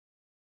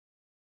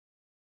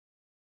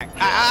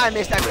I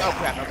missed that. Oh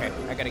crap, okay.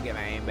 I gotta get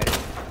my aim better.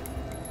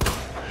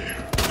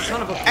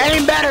 Son of a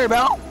aim better,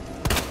 bro!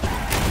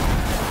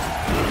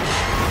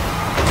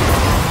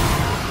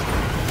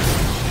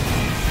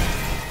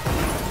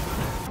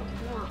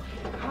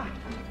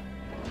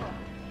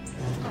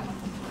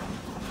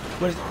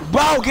 What is,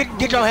 bro,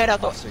 get your head out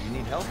the. Officer, you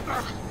need help?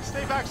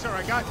 Stay back, sir.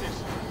 I got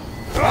this.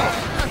 Hey,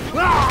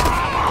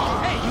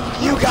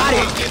 you got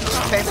it.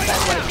 Stay the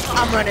back way.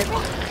 I'm running.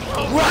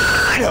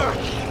 Run!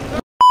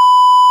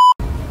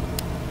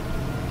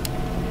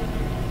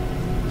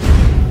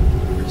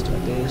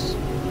 Restart this.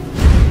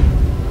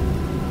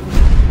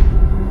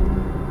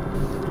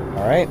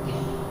 All right.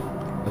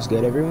 What's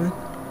good, everyone?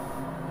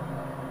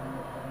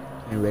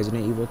 And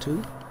Resident Evil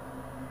 2.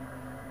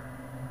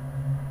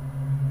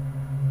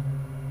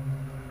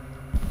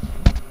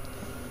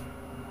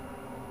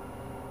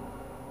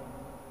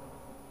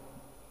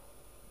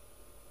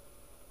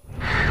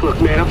 Look,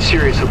 man, I'm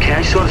serious, okay?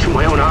 I saw this with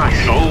my own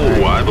eyes.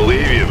 Oh, I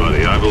believe you,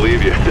 buddy. I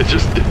believe you.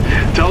 Just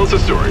tell us a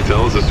story.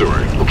 Tell us a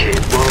story. Okay,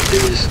 well,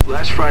 it was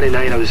last Friday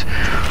night. I was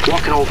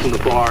walking home from the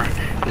bar,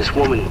 and this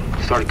woman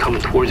started coming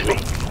towards me.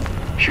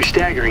 She was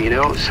staggering, you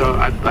know, so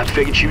I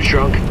figured she was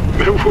drunk.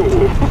 Whoa,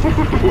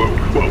 whoa,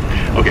 whoa.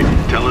 Okay,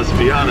 tell us,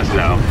 be honest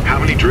now. How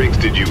many drinks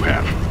did you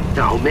have?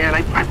 No, man,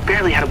 I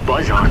barely had a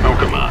buzz on. Oh,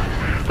 come on.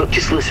 Look,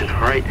 just listen,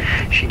 all right?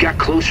 She got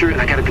closer,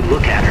 and I got a good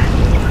look at her.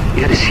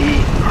 You had to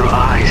see her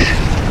eyes,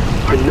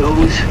 her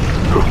nose,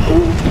 her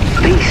whole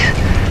face.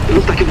 It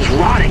looked like it was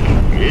rotting.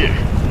 Yeah.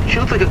 She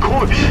looked like a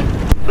corpse.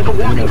 Like a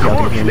walking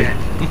corpse, man.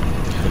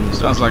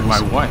 Sounds like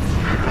my wife.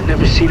 I've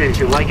never seen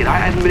anything like it. I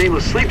haven't been able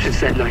to sleep since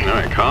that night. All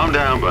right, calm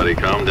down, buddy.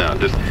 Calm down.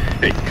 Just,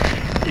 hey,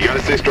 you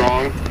gotta stay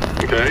strong,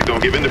 okay?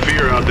 Don't give in to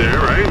fear out there,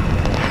 right?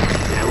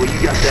 Yeah, well,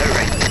 you got that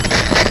right.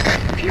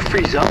 If you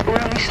freeze up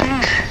around these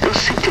things, they'll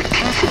sink their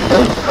teeth in you.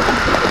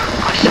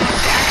 I should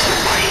attack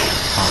somebody.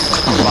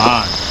 Oh, come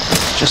on.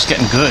 It's just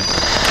getting good.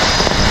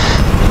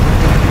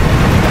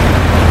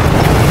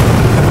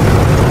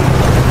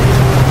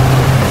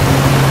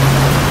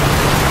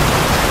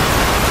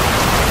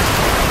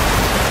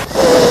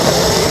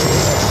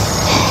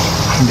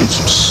 I need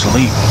some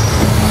sleep.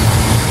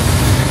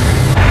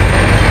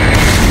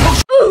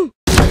 Oh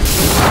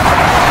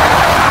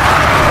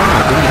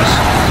my goodness.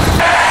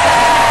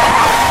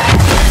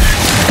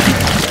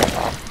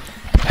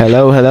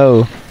 Hello,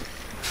 hello.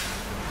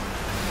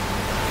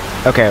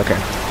 Okay.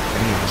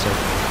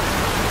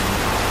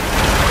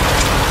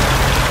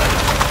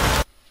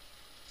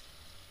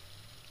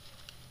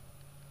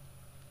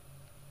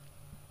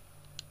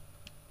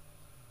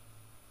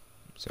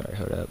 Sorry,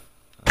 hold up.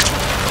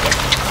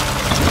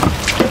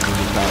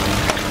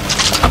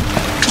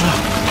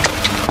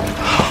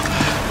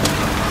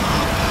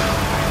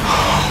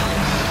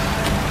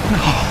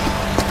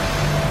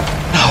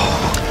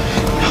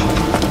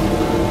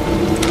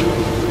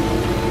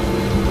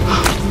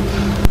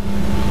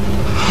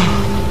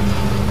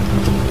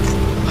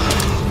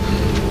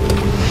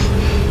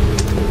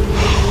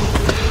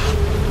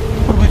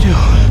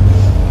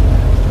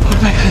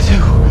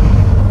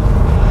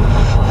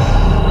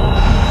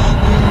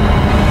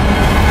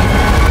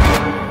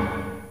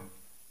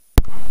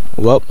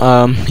 Well,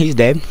 he's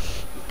dead.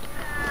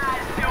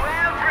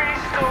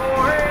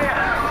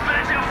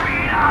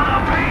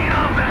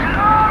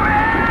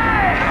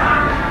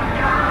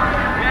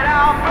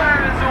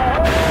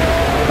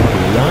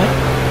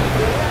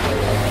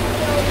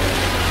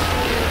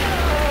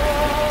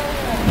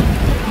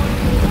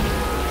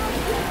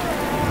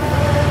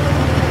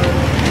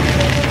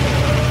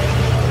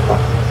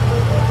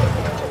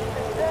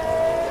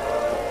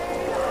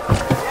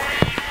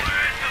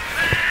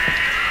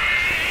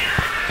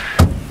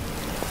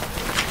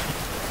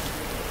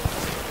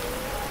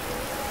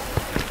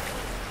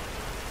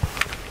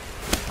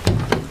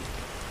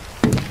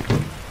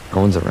 No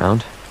one's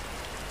around.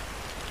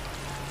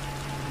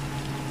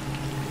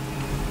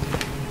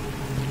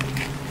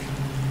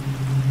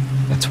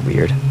 That's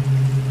weird.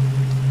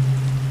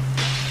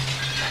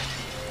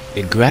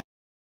 The graphics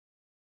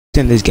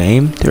in this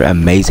game, they're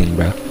amazing,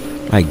 bro.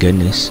 My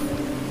goodness. I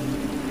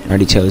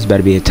already tell this about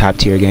to be a top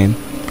tier game.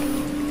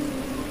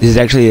 This is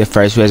actually the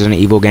first Resident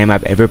Evil game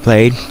I've ever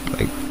played.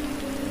 Like,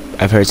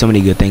 I've heard so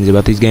many good things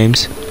about these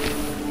games.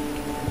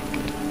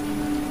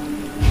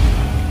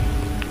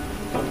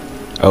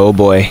 Oh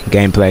boy,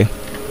 gameplay.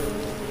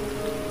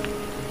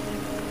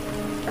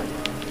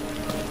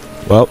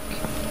 Well,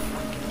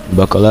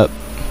 buckle up,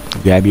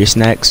 grab your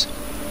snacks.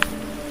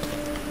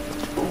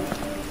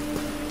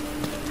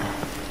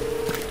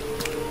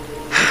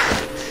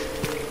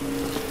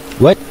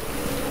 What?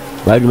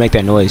 Why did you make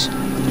that noise?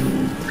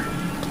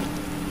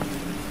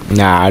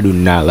 Nah, I do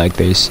not like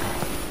this.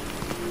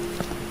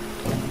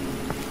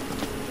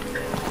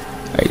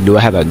 Like, do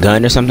I have a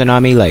gun or something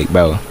on me? Like,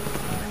 bro,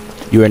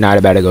 you are not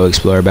about to go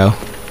explore, bro.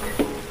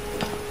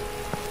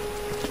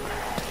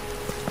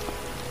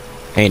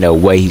 Ain't no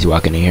way he's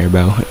walking in here,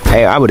 bro.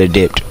 Hey, I would have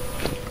dipped.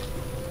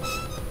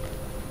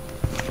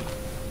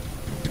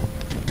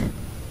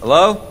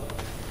 Hello?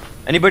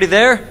 Anybody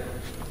there?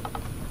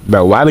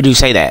 Bro, why would you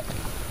say that?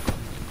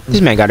 This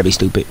man gotta be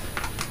stupid.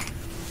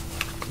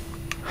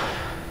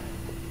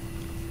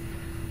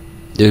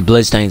 There's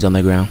blood stains on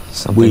the ground. We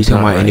Something's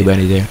don't not want right.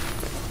 anybody there.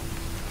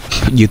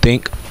 You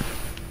think?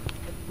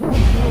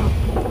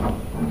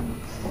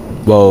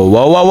 Whoa,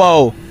 whoa, whoa,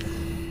 whoa!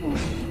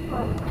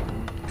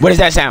 What is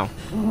that sound?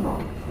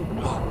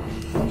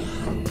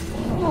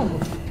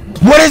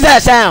 What is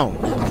that sound?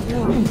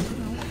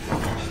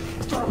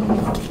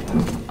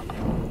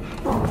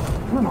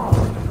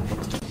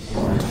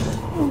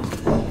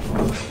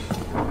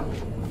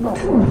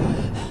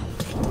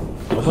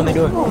 Open the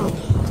door.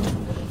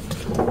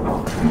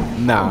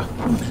 Nah.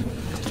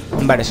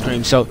 I'm about to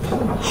scream so.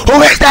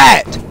 Who is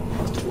that?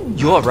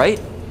 You alright?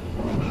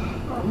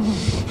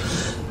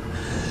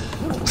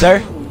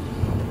 Sir?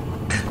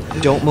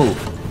 Don't move.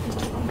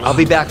 I'll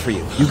be back for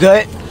you. You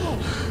good?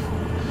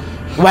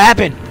 What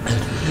happened?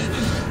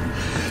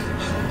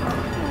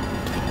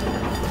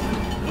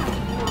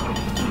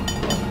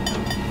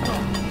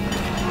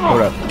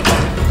 Hold up.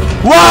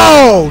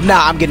 Whoa!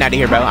 Nah, I'm getting out of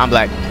here, bro. I'm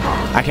black.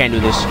 I can't do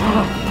this.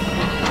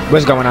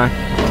 What's going on?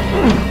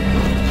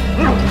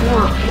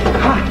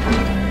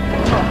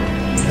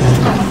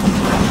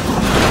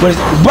 What is,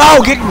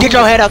 bro, get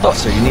your head out the.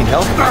 So you need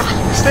help?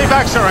 Stay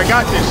back, sir. I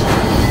got this.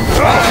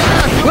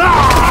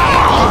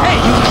 Hey,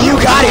 you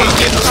got it.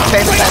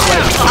 Stay the back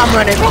way. I'm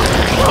running.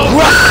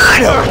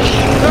 Run!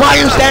 Why are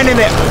you standing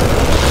there?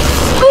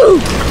 Woo!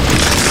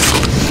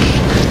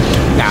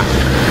 Nah.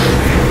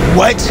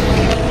 What?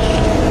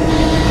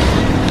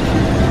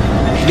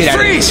 Get out.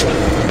 Freeze!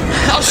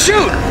 I'll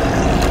shoot!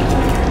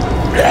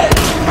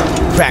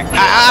 Crap.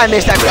 I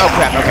missed that. Oh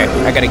crap. Okay,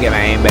 I gotta get my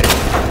aim better.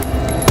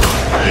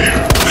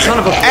 Son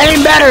of a...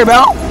 Aim better,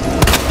 bro. Oh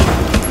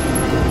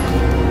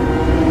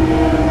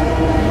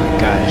my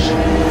gosh.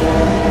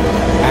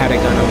 I had a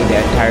gun on me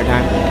that entire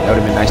time. That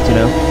would have been nice to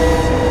know.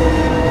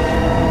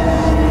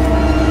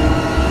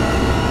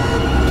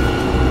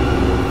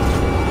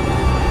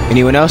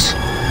 Anyone else?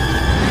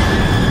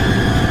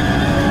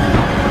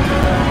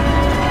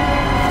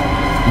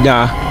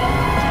 Nah.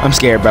 I'm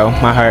scared, bro.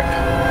 My heart.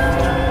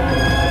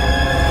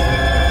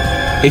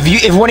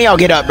 If one of y'all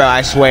get up, bro,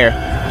 I swear.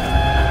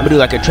 I'm gonna do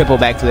like a triple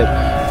backflip.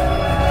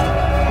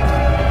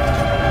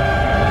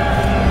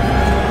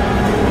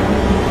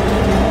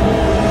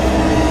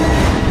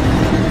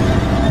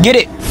 Get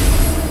it!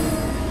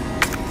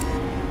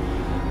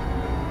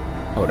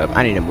 Hold up,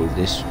 I need to move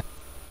this.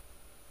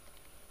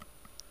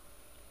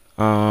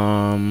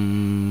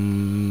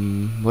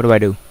 What do I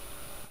do?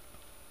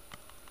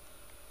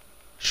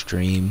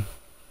 Stream.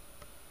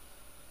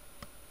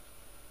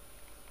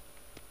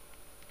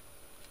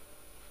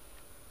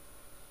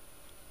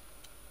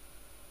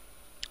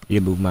 You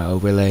move my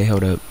overlay,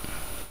 hold up.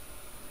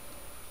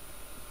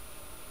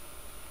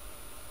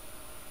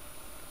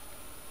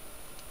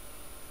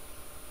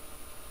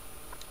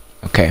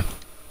 Okay.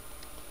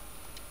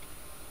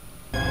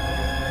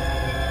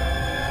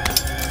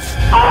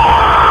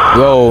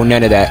 Whoa,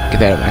 none of that. Get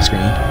that up my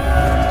screen.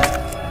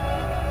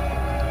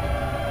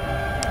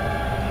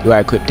 Do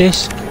I equip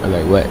this? Or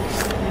like what?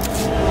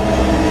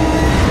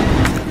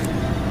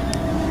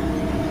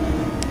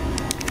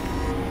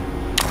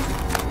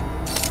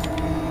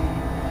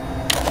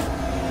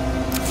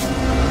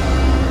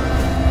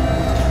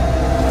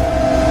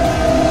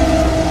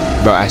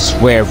 Bro, I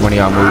swear if one of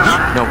y'all moves.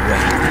 No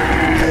way.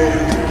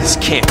 This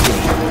can't be.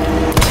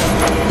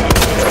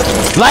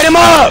 Light him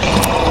up!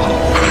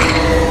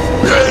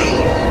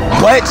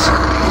 What?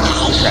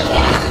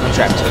 I'm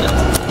trapped.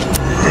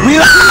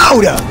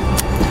 Reload!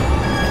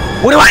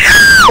 What do I do?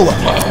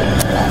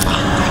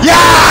 Yo!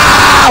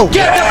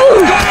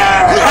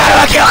 How do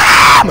I kill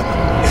him?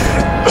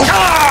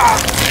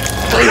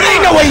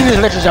 Ain't no way you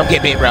just let yourself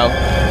get bit, bro.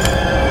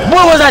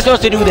 What was I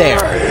supposed to do there?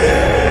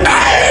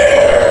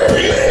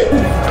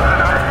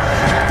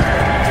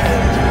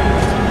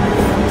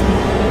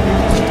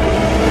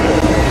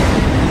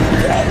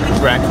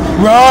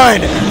 Run!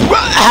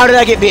 How did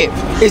I get bit?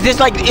 Is this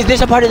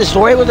a part of the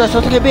story? Was I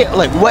supposed to get bit?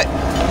 Like, what?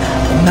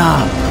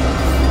 Nah.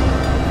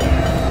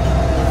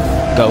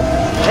 Go.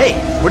 Hey,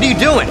 what are you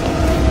doing?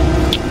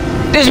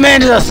 This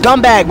man is a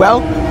scumbag,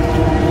 bro.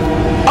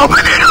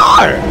 Open the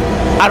door!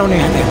 I don't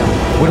even have that.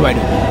 What do I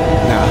do?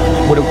 Nah.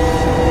 What do...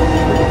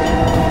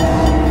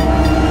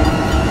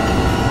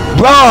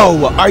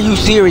 Bro, are you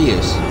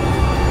serious?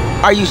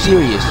 Are you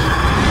serious?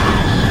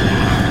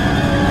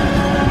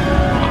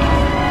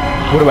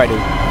 What do I do?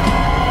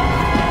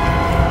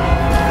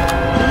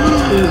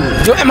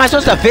 Am I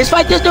supposed to fist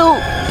fight this dude?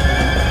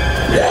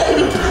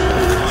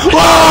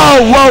 Whoa,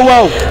 whoa,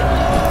 whoa!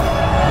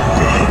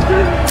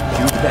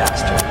 You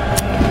bastard.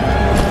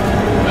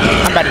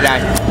 I'm about to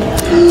die.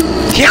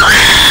 Kill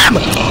him!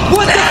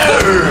 What the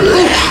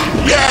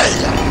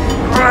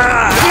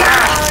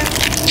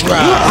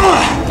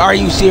Bruh. Are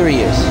you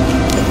serious?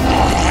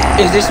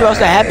 Is this supposed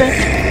to happen?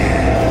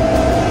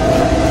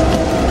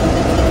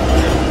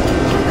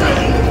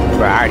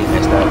 Bro, I already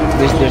messed up.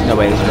 There's no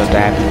way this is supposed to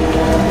happen.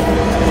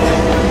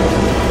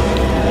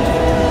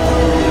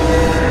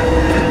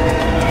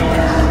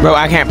 Bro,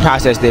 I can't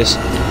process this.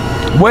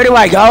 Where do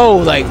I go?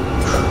 Like,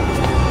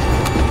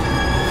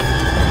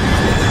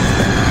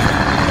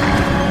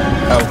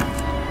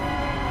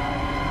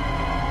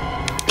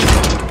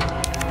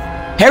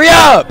 Hurry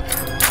up!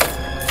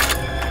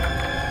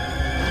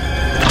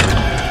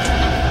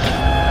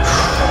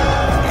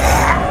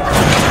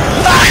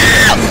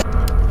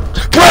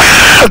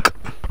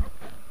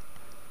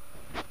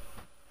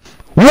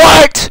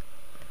 What?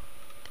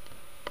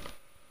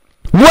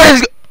 What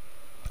is...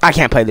 I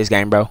can't play this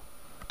game, bro.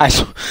 I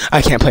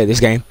can't play this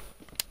game.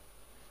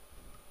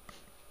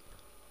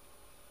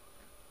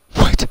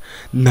 What?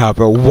 Nah,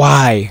 bro.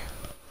 Why?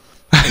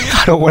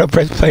 I don't want to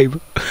press play, bro.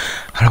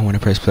 I don't want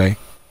to press play.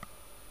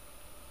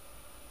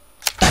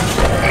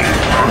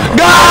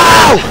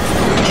 No!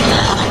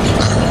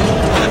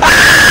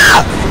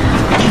 Ah!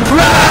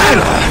 Run!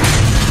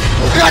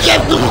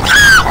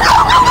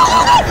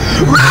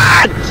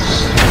 Run!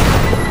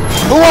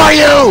 Who are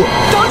you?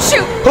 Don't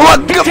shoot! Who are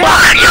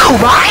you?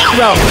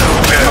 Bro,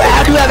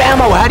 how do you have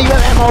ammo? How do you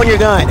have ammo on your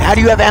gun? How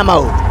do you have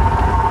ammo?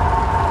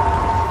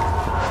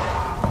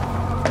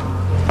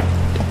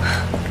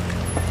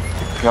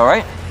 You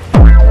alright?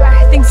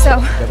 I think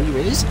so. W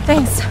is?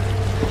 Thanks.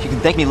 You can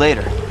thank me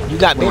later. You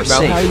got me, We're bro.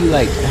 safe. How are you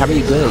like? How are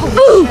you good?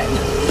 Ooh!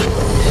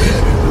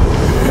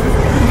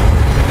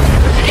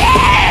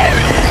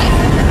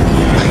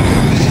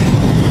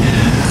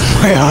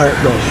 My heart,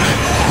 bro.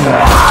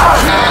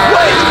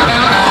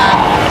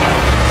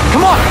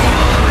 Come on!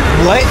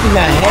 What in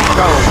the heck,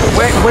 bro?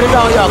 Where did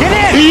all y'all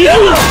Get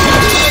in!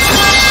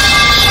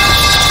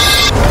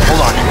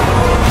 Hold on.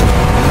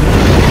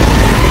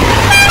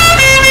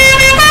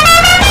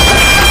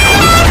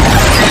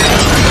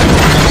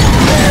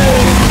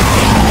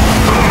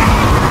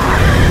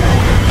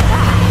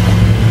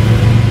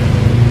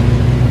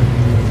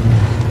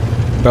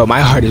 Bro,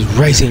 my heart is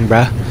racing,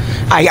 bro.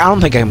 I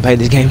don't think I can play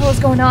this game. What's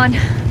going on?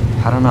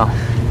 I don't know.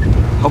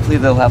 Hopefully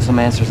they'll have some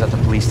answers at the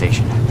police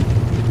station.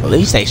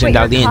 Police station, Wait,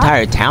 dog. The you're a cop?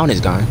 entire town is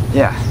gone.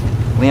 Yeah,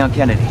 Leon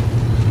Kennedy.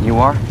 You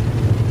are?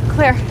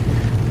 Claire.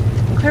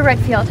 Claire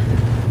Redfield.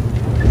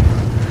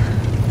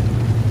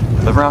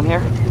 Live around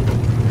here?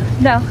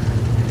 No.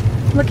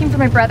 I'm looking for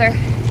my brother.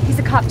 He's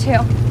a cop too.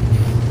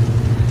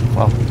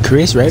 Well,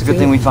 Chris, right? it's a good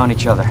thing we found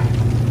each other.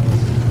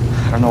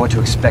 I don't know what to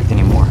expect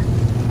anymore.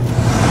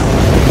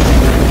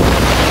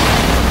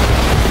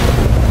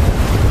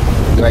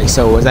 Right,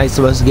 so was I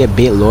supposed to get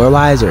bit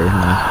lore-wise, or no?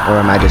 Or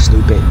am I just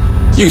stupid?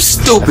 You I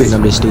stupid! think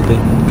I'm just stupid.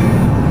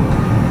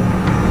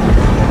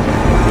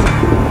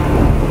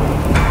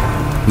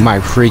 My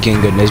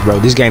freaking goodness, bro.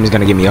 This game is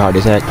gonna give me a heart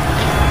attack.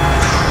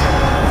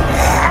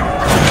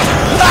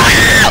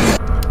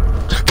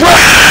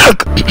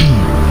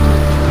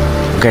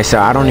 Okay, so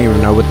I don't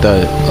even know what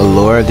the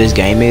allure of this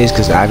game is,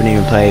 because I haven't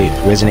even played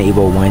Resident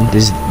Evil 1.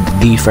 This is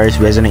the first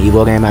Resident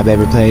Evil game I've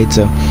ever played,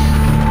 so...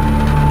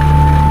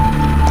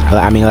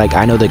 I mean, like,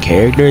 I know the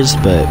characters,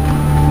 but,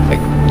 like,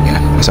 yeah,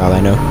 that's all I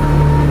know.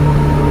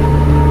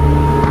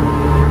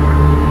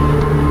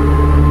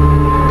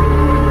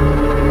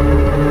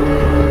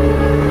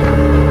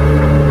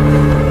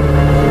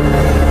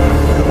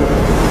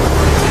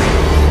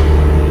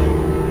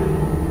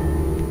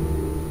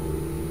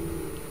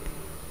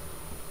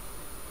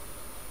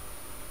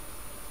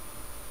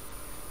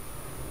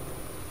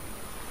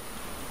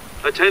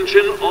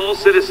 Attention all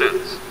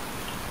citizens.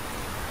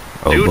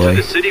 Oh Due boy.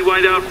 to the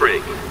citywide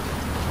outbreak,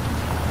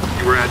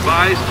 you are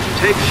advised to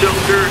take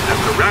shelter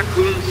at the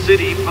Raccoon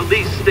City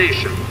Police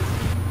Station.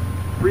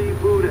 Free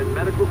food and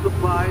medical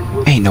supplies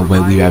will Ain't no way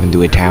we provide driving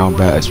through a town,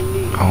 bro. everyone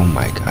in need. Oh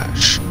my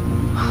gosh.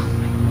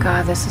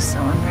 God, this is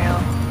so unreal.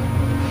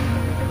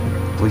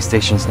 Police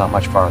station's not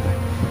much farther.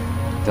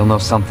 They'll know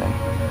something.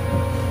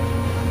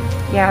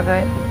 Yeah,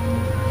 but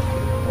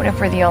what if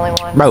we're the only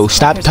ones? Bro,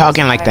 stop There's no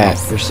talking like that.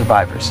 survivors. They're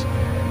survivors.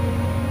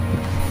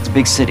 It's a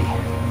big city.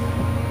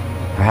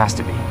 There has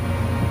to be.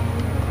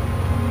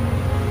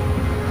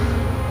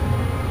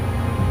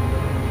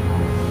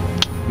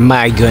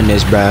 My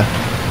goodness, bruh.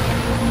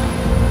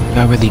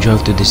 Y'all really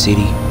drove through the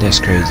city? That's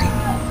crazy.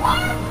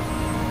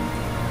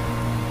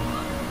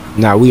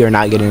 Nah, we are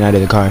not getting out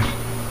of the car.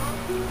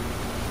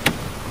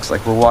 Looks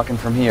like we're walking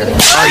from here.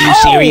 Are you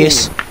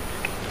serious?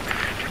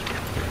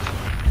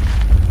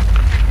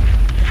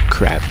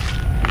 Crap.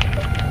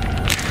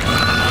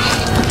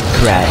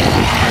 Crap.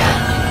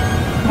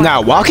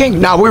 Nah,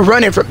 walking? Nah, we're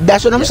running from...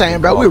 That's what I'm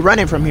saying, bro. We're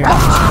running from here.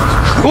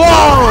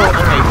 Whoa!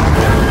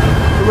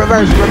 Okay.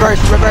 Reverse,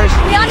 reverse, reverse.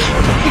 Leon,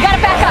 you gotta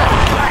back up.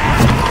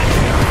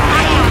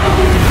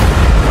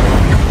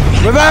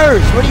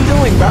 Reverse! What are you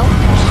doing, bro?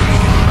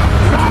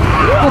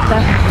 What the?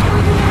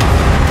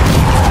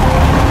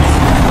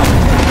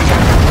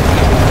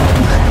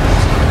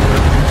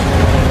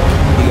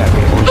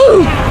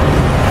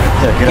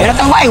 Get out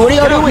the way! What are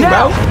y'all doing,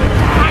 bro?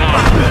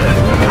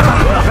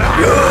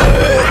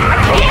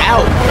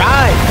 Out!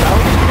 Right, bro!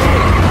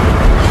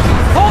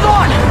 Hold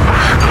on!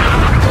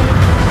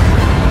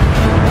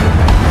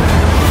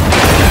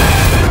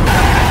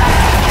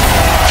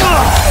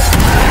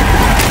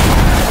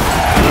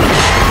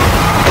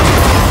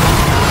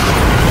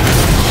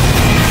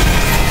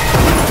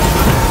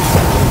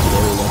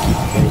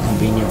 Very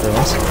convenient for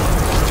us.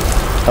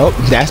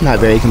 Oh, that's not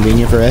very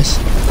convenient for us.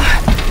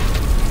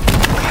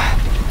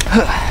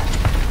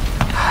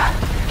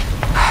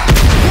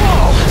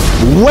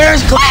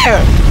 Where's Claire?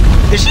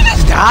 Did she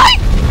just die?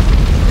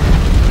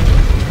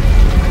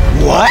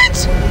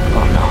 What?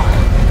 Oh no.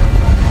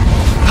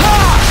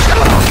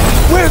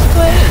 Where's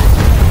Claire?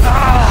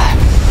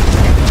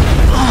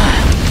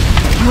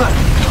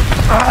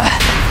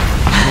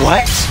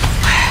 What?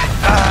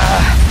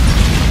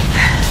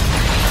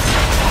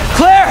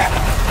 Claire!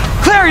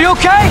 Claire, you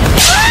okay?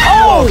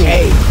 Oh,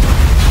 okay.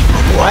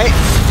 What?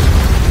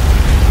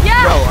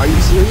 Yeah, Bro, are you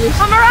serious?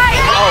 I'm alright.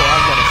 Oh, I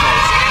was gonna say.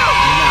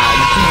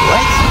 Nah,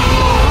 what?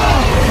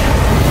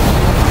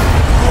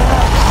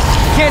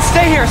 Can't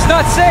stay here, it's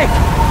not safe.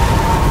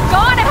 Go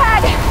on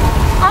ahead.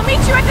 I'll meet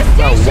you at the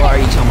Bro, station. what are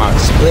you talking about?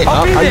 Split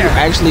I'll up? be Are you there.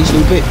 actually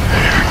stupid?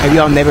 Have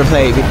y'all never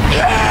played?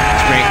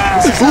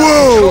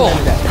 Whoa!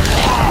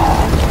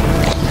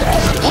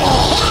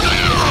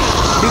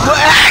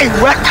 Hey,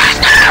 what?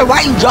 Why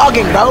are you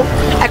jogging, bro?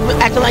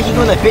 Acting like you're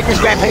doing a fitness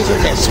grab pace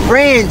with that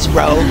sprints,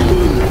 bro.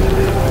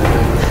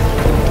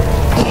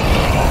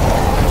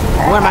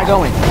 Where am I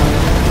going?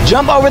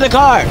 Jump over the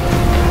car.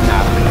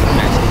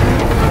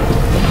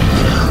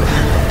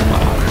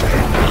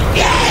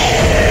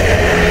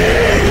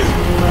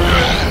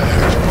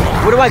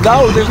 Where do I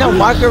go? There's no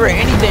marker or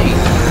anything.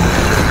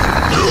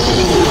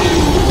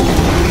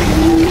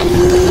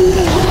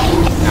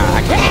 Nah,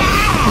 I can't.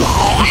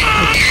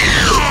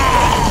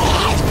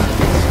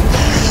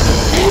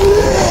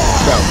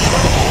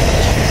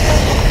 Bro.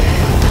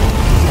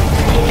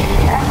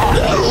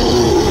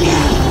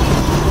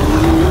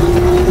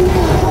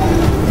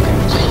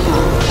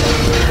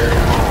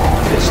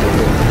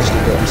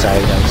 I'm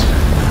sorry, guys.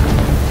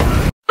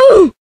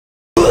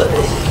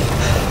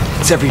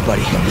 It's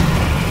everybody.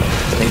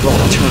 They've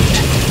all turned.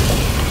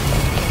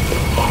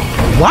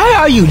 Why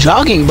are you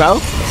jogging, bro?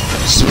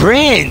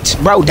 Sprint,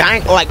 bro.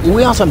 Dying, like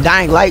we on some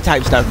dying light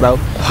type stuff, bro.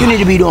 You need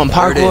to be doing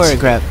There it parkour is. and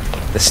crap.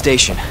 The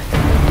station.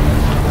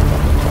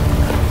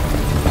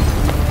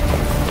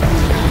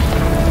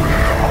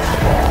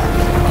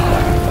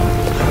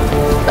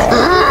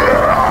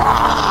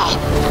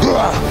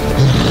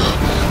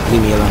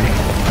 Leave me alone.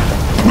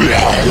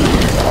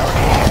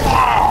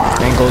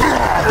 Ankles.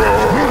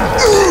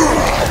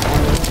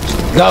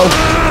 Go.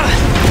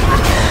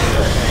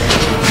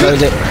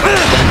 Close it.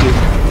 Thank you.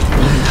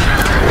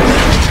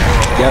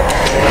 Yep.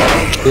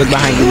 Look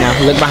behind you now.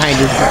 Look behind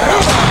you.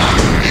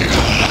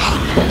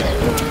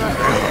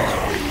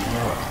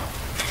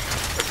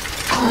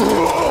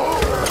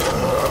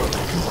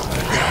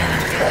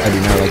 I do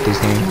not like this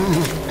game.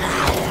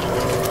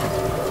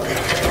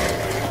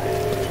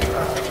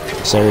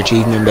 Sir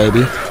achievement,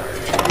 baby.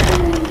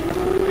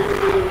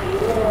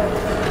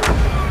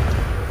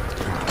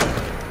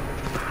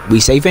 We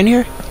safe in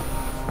here?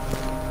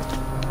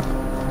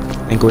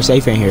 I think we're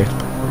safe in here.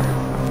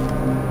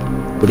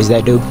 What does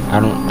that do? I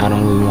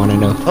don't really want to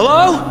know.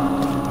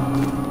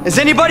 Hello? Is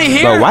anybody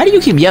here? Bro, why do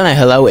you keep yelling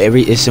hello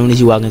as soon as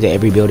you walk into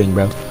every building,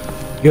 bro?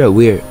 You're a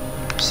weird.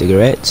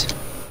 Cigarettes?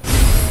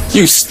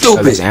 You Oh,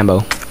 stupid. there's ammo.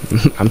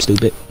 I'm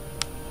stupid.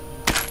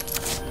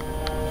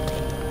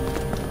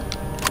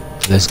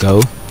 Let's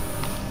go.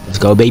 Let's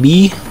go,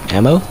 baby.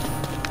 Ammo.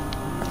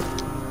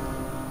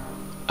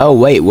 Oh,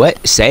 wait,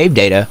 what? Save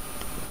data.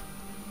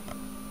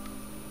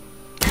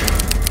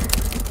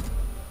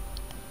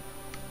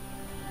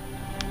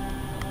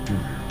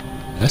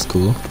 That's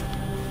cool.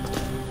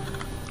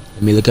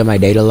 Let me look at my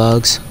data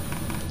logs.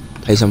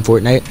 Play some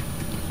Fortnite.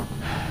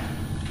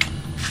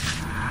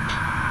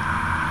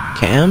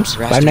 Cams?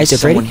 There has Five to be Nights at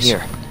someone Freddy's?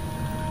 here.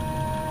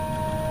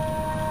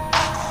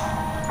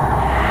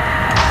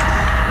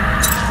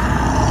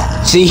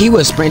 See, he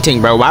was sprinting,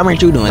 bro. Why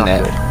weren't you doing Not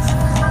that? good.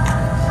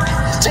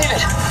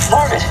 David,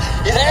 Marvin,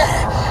 you there?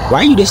 Why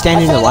are you just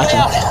standing there watching?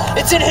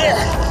 It's in here.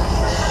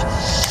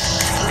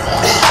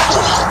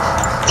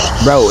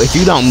 Bro, if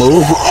you don't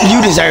move,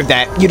 you deserve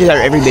that. You deserve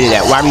every bit of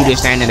that. Why were you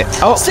just standing there?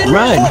 Oh, Send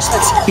run.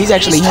 reinforcements. He's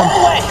actually him. far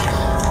away.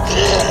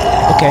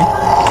 Okay.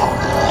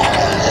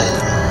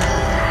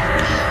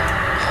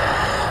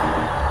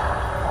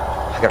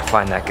 I gotta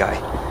find that guy.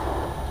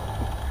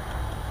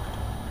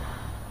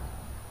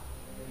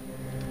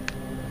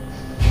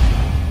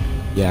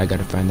 Yeah, I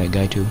gotta find that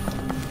guy too.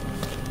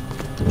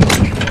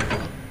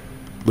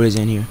 What is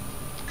in here?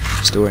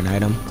 Store an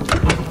item.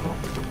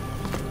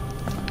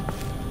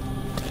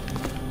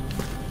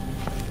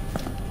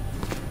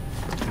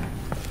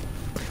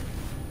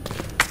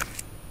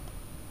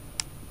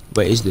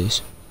 What is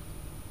this?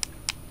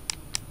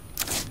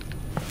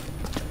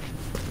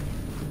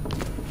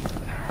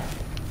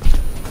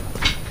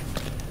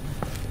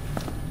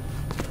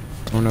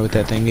 I don't know what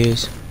that thing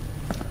is.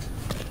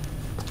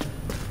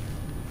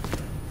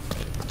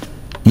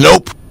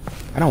 Nope.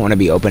 I don't want to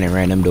be opening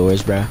random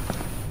doors, bruh.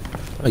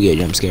 I get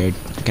jump scared.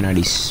 I can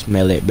already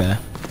smell it, bruh.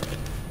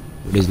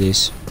 What is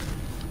this?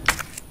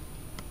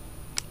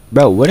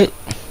 Bro, what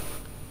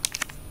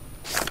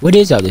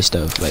is all this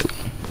stuff? Like,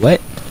 what?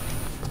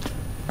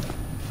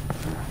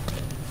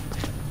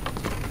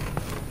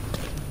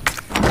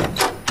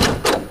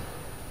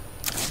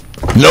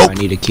 Nope. I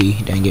need a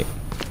key, dang it.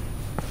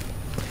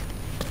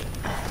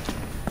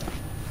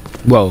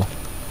 Whoa.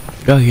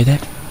 Y'all hear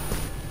that?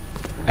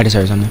 I just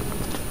heard something.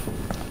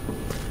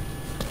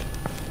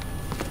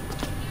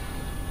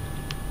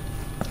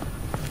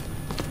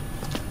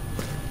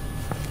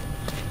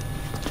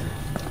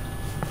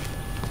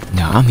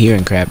 No, I'm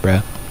hearing crap, bro.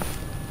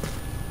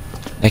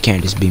 That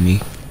can't just be me.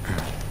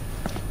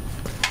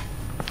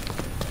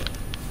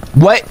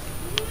 What?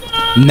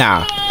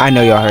 Nah, I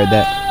know y'all heard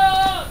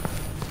that.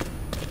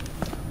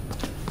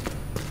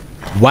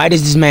 Why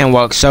does this man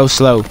walk so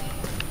slow?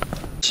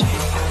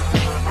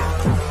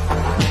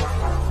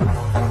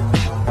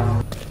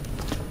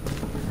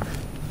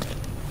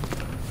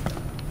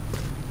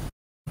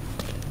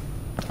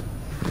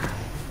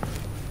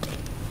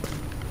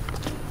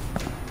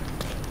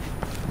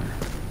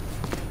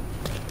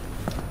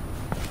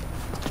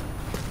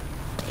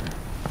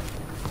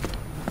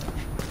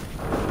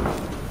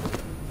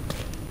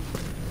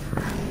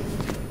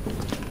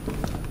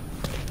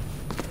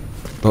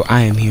 Bro,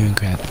 I am hearing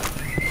crap.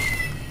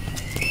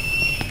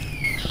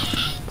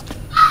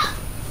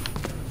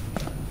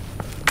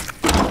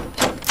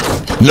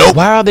 Nope.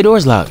 Why are all the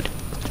doors locked?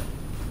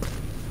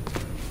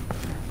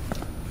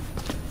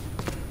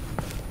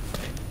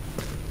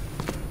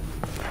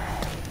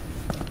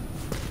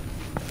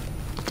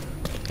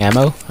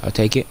 Ammo? I'll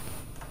take it.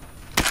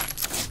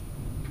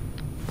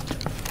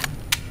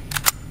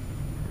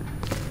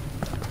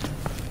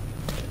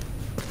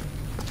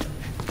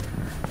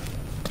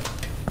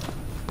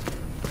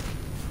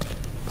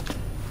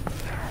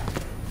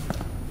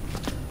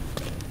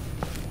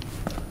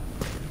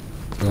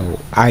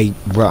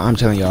 Bro, I'm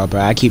telling y'all, bro,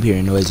 I keep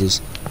hearing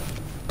noises.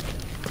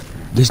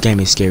 This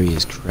game is scary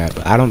as crap.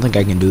 I don't think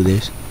I can do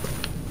this.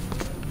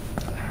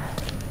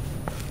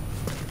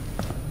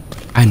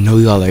 I know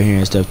y'all are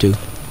hearing stuff too.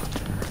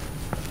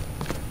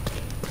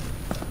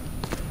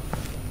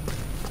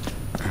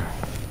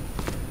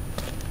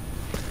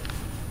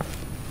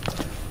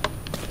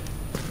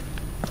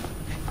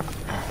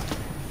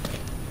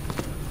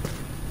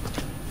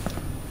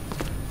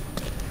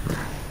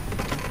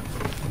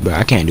 Bro,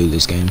 I can't do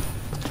this game.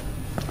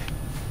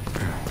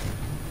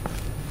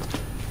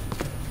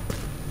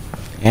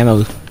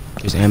 Ammo.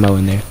 There's ammo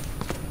in there.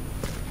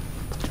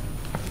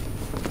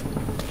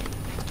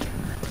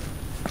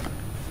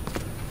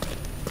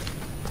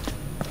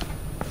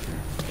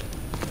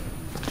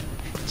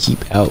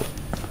 Keep out.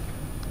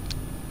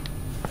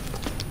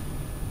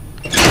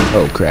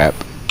 Oh crap.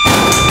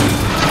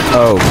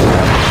 Oh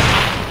crap.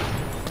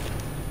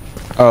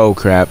 Oh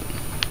crap.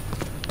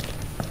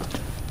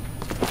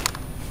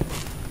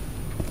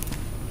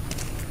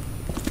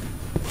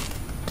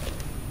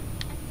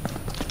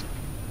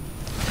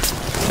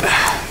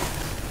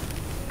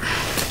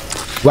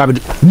 Why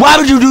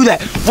would you do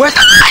that? Where's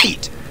the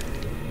light?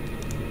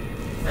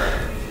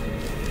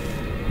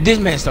 This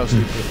man's so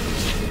stupid.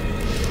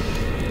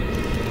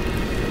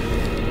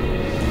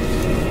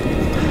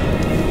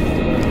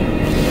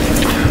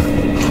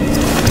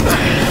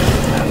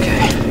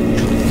 Okay.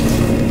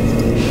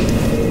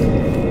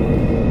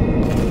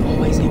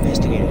 Always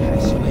investigating, I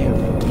swear.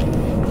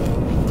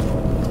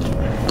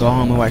 Go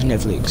home and watch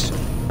Netflix.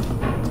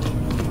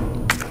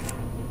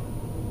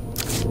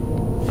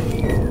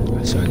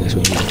 So I guess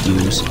we need to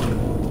fuse.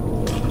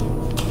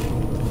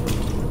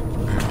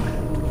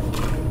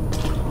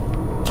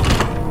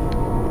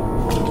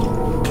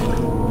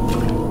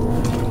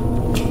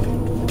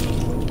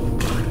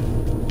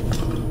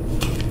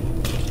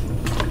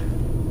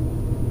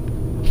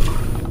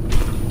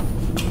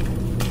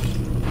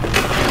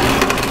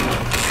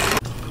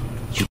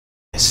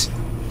 Yes.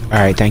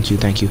 Alright, thank you.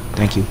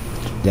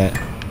 That.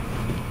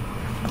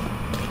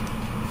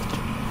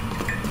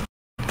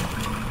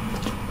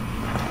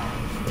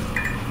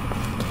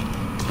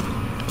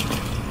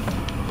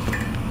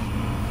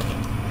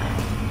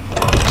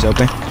 It's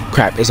open.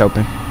 Crap, it's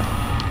open.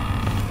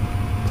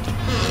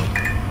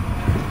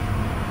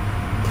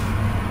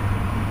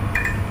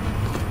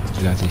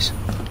 I got this.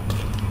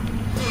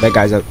 That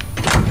guy's up.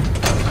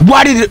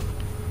 Why did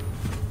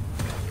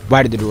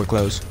the door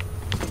close?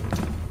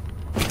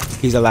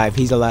 He's alive.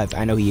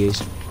 I know he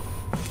is.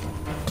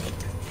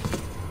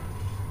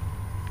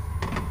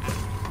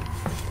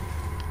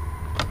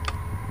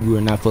 We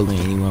are not fooling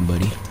anyone,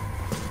 buddy.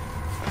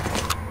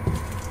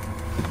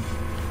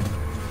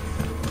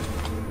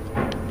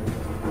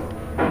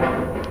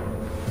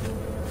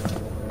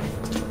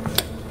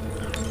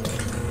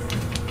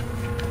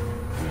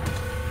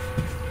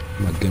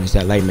 My goodness,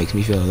 that light makes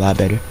me feel a lot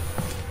better.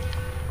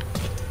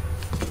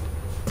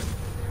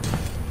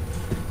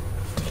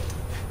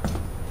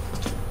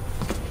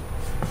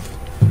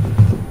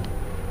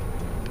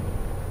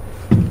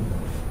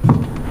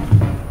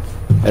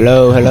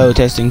 Hello,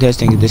 testing, is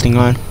this thing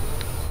on?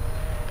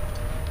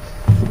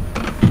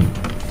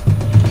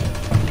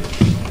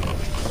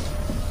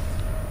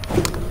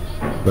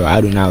 Bro, I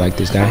do not like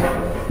this guy.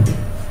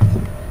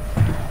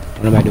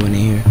 What am I doing in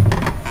here?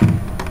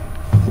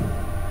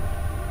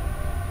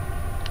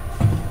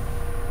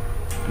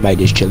 I might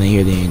just chilling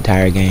here the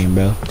entire game,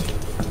 bro.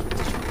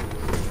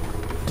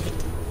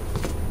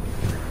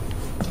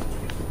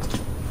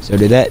 So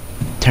did that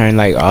turn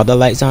like all the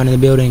lights on in the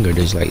building, or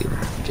just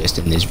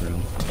in this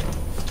room?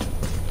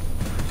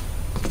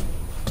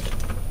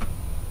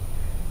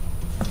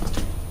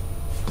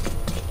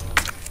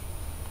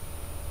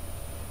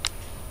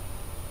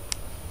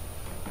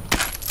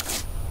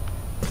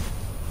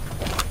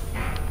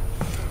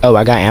 Oh,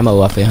 I got ammo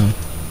off of him.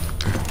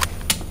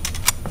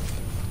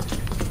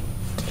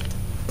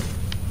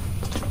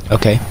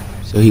 Okay,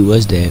 so he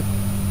was dead.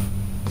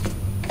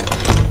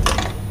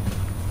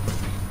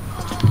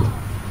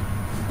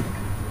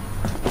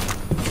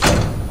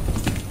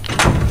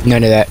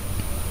 None of that.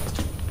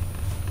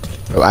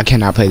 Bro, I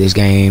cannot play this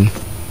game.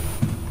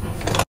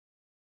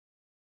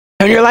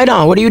 Turn your light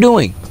on. What are you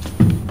doing?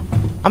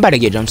 I'm about to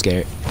get jump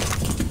scared.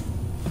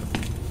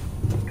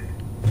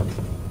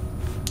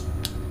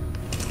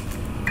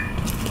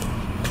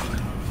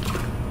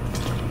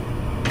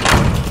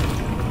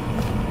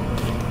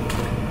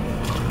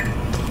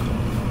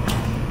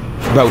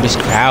 Bro, just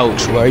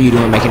crouch. What are you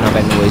doing making all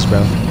that noise,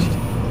 bro?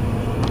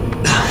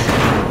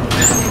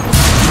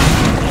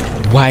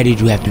 Why did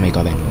you have to make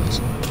all that noise?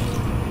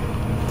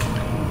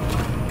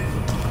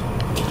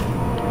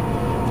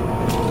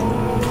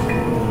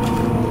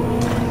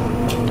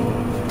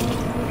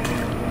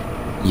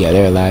 Yeah,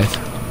 they're alive.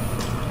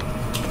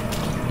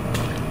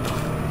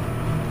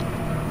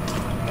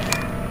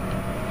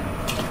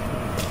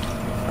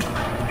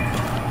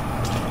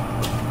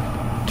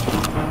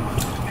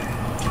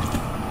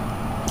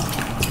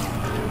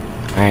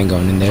 I ain't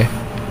going in there.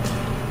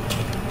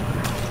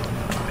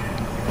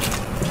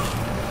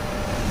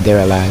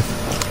 They're alive.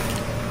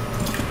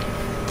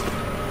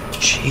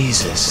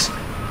 Jesus.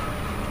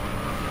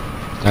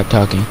 Stop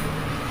talking.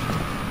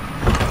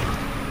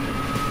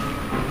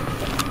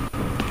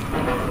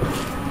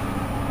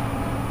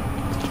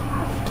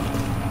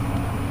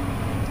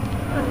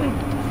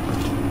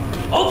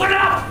 Open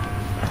up!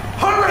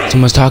 Hurry!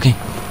 Someone's talking.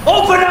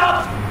 Open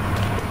up!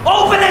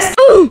 Open this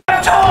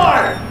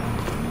door!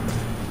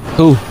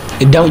 Who?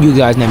 And don't you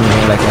guys name me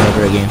like that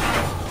ever again.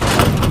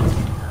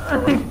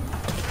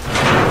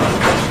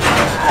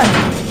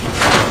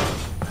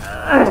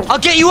 I'll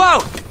get you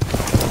out!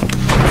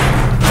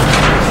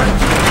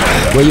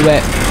 Where you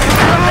at?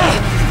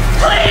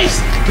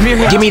 Please! Come here.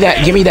 Give me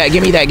that, give me that,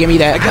 give me that, give me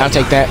that. I'll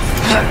take that.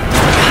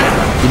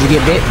 Did you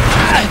get bit?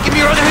 Give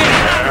me your other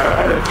hand!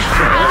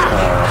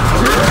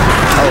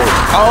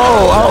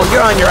 Oh,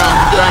 you're on your own.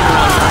 You're on your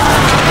own.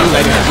 See you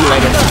later, see you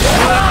later.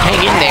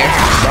 Hang in there.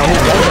 Bro, who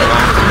was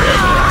that?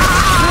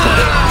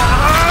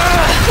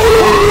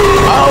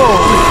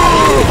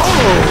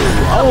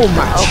 Oh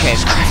my, okay.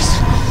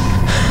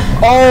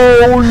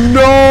 Oh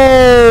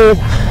no!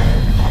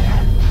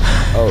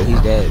 Oh,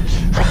 he's dead.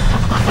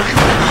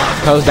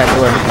 Close that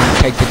door and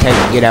take the tape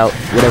and get out.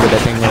 Whatever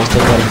that thing was,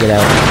 take that and get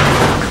out.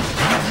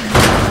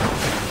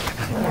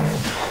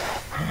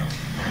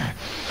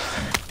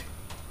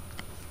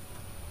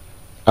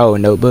 Oh, a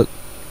notebook.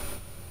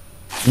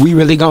 We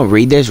really gonna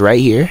read this right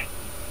here?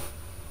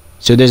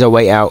 So there's a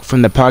way out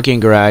from the parking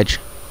garage.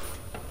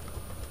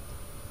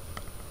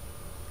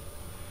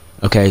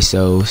 Okay,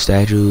 so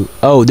statue.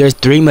 Oh, there's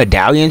 3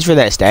 medallions for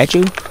that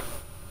statue?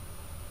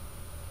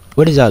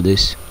 What is all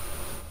this?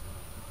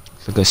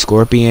 It's like a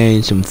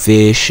scorpion, some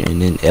fish,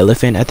 and an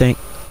elephant, I think.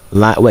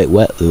 Wait,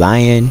 what?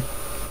 Lion,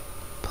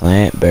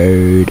 plant,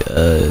 bird,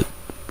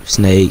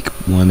 snake,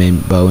 woman,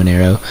 bow and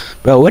arrow.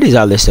 Bro, what is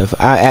all this stuff?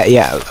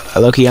 Yeah,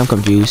 low-key, I'm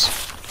confused.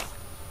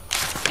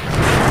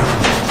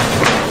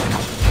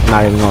 I'm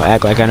not even gonna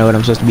act like I know what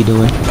I'm supposed to be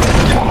doing.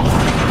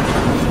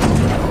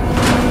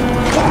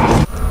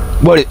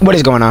 What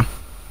is going on?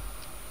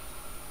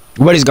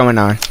 What is going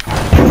on?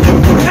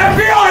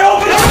 FBI,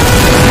 open up!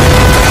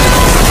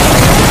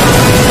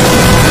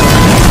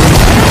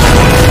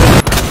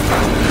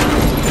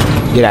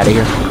 Get out of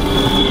here.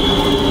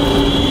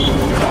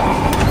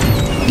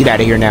 Get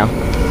out of here now.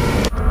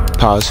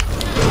 Pause.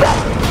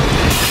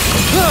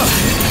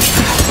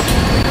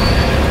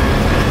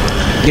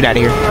 Get out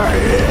of here.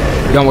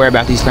 Don't worry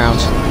about these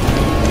clowns.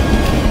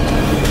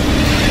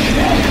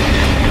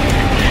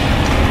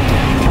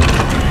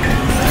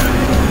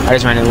 I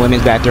just ran in the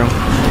women's bathroom.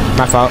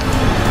 My fault.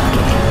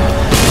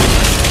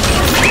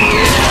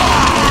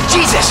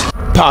 Jesus!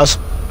 Pause.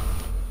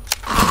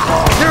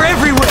 They're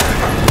everywhere!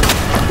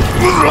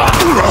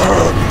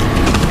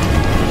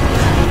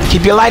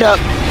 Keep your light up.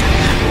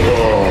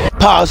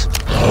 Pause.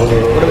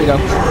 Where do we go?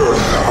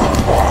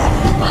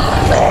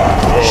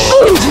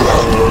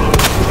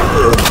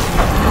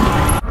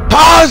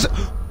 Pause!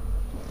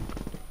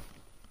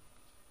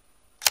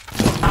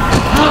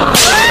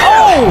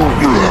 Oh!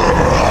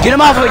 Get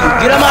him off of you!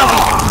 Get him off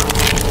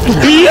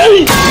of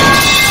you!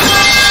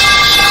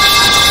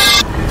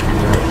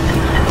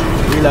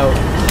 Reload.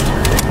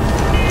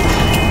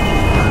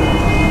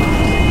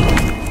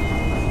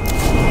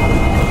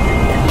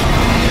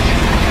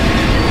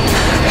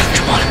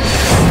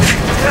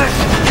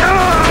 Come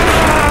on.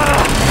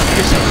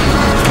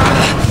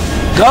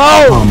 Go!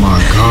 Oh my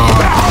god.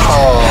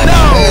 Oh, no.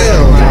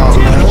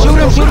 Shoot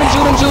him, shoot him,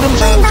 shoot him, shoot him,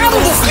 shoot him, shoot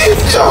him. Get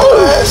your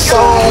ass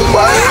on,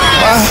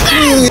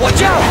 man.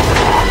 Watch out!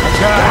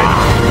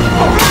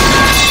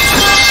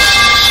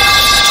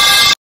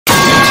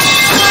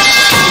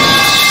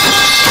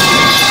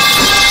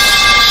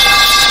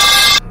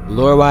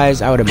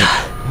 Lore-wise, I would have been.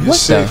 What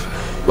the? safe.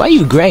 Why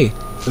you gray?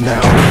 For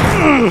now.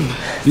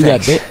 You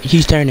got bit?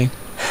 He's turning.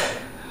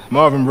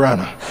 Marvin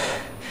Browner.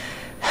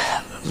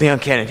 Leon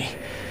Kennedy.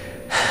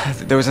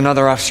 There was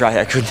another off strike.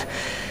 I couldn't.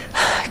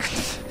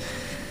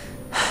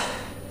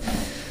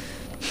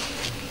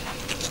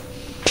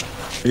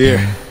 Here.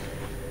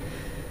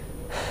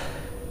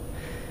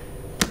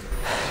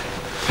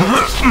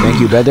 Thank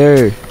you,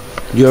 brother.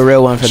 You're a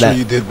real one for Sure that.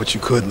 you did what you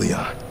could,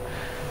 Leon.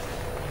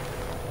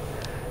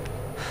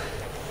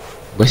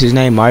 What's his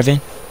name? Marvin?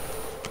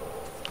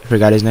 I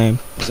forgot his name.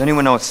 Does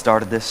anyone know what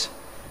started this?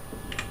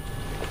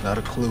 Not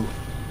a clue.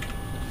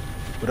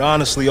 But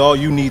honestly, all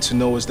you need to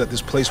know is that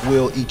this place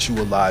will eat you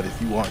alive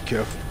if you aren't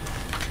careful.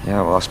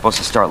 Yeah, well, I was supposed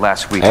to start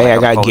last week. Hey, but I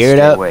got told to geared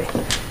stay up. away.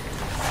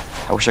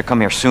 I wish I'd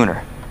come here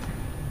sooner.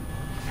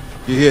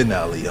 You're here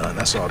now, Leon.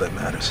 That's all that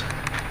matters.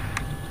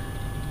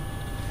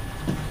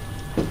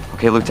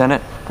 Okay,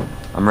 Lieutenant?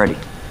 I'm ready.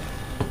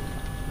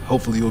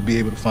 Hopefully you'll be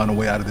able to find a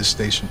way out of this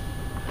station.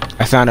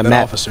 I found a That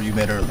map. officer you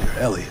met earlier,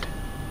 Elliot.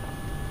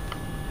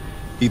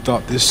 He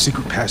thought this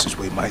secret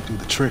passageway might do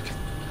the trick.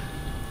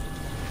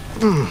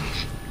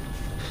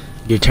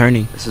 You're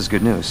turning. This is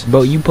good news.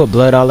 Bro, you put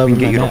blood all over We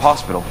can my get you to map.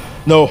 hospital.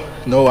 No,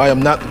 I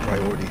am not the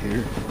priority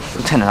here.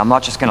 Lieutenant, I'm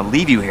not just gonna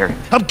leave you here.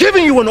 I'm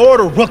giving you an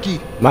order,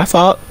 rookie. My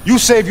fault. You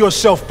save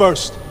yourself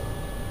first.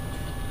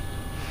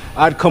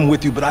 I'd come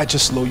with you, but I'd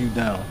just slow you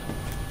down.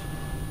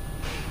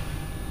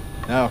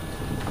 Now,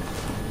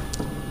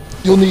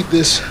 you'll need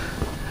this.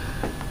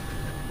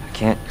 I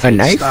can't. A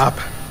knife? Stop,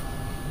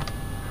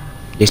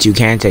 Yes, you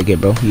can take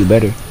it, bro. You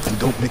better. and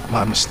don't make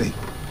my mistake.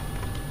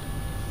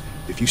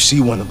 If you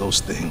see one of those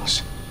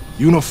things,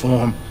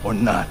 uniform or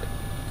not,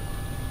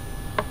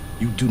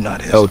 you do not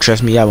hesitate. Oh,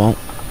 trust me, I won't.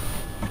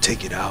 You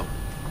take it out,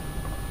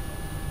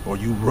 or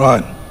you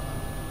run.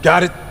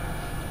 Got it?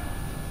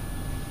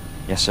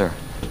 Yes, sir.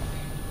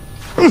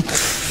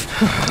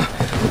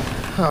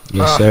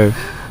 Yes, sir.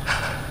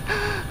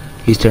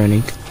 He's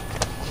turning.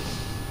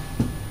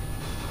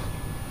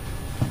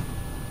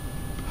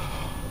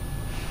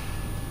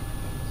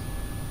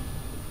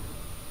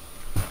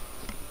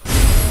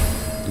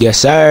 Yes,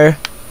 sir.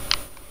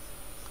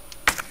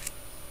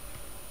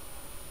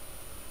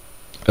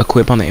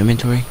 Equip on the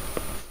inventory.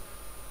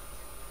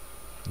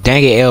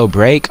 Dang it, L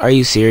break. Are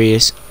you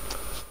serious?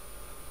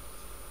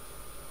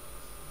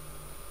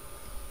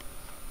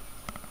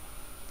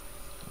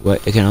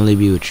 What? It can only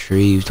be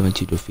retrieved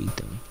once you defeat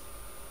them.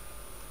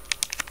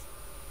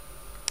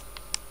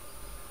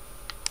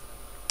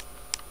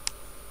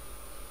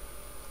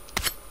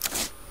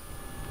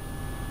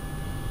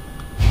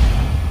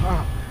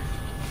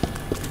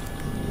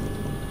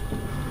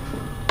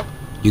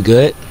 You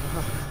good?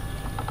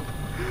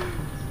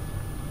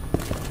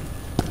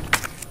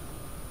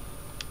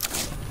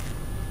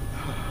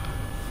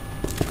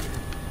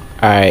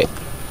 Alright.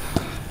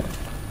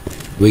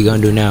 What you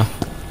gonna do now?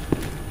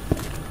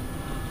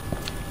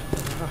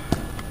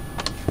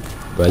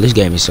 Bro, this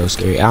game is so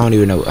scary. I don't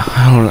even know.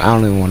 I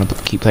don't even want to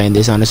keep playing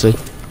this, honestly.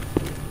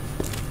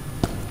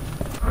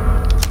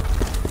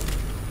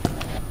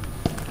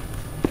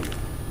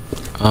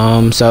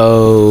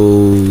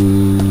 So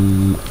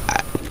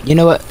you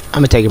know what? I'm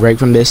gonna take a break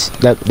from this.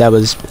 That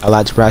was a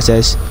lot to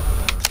process.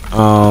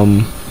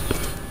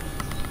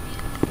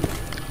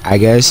 I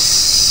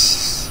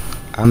guess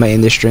I'm gonna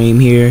end the stream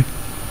here.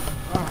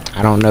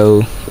 I don't know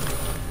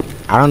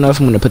if I'm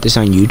gonna put this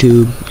on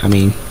YouTube. I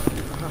mean,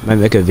 I might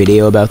make a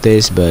video about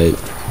this, but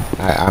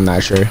I'm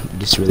not sure. It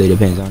just really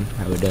depends on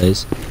how it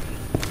does.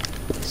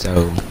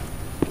 So,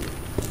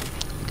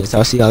 I guess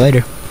I'll see y'all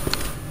later.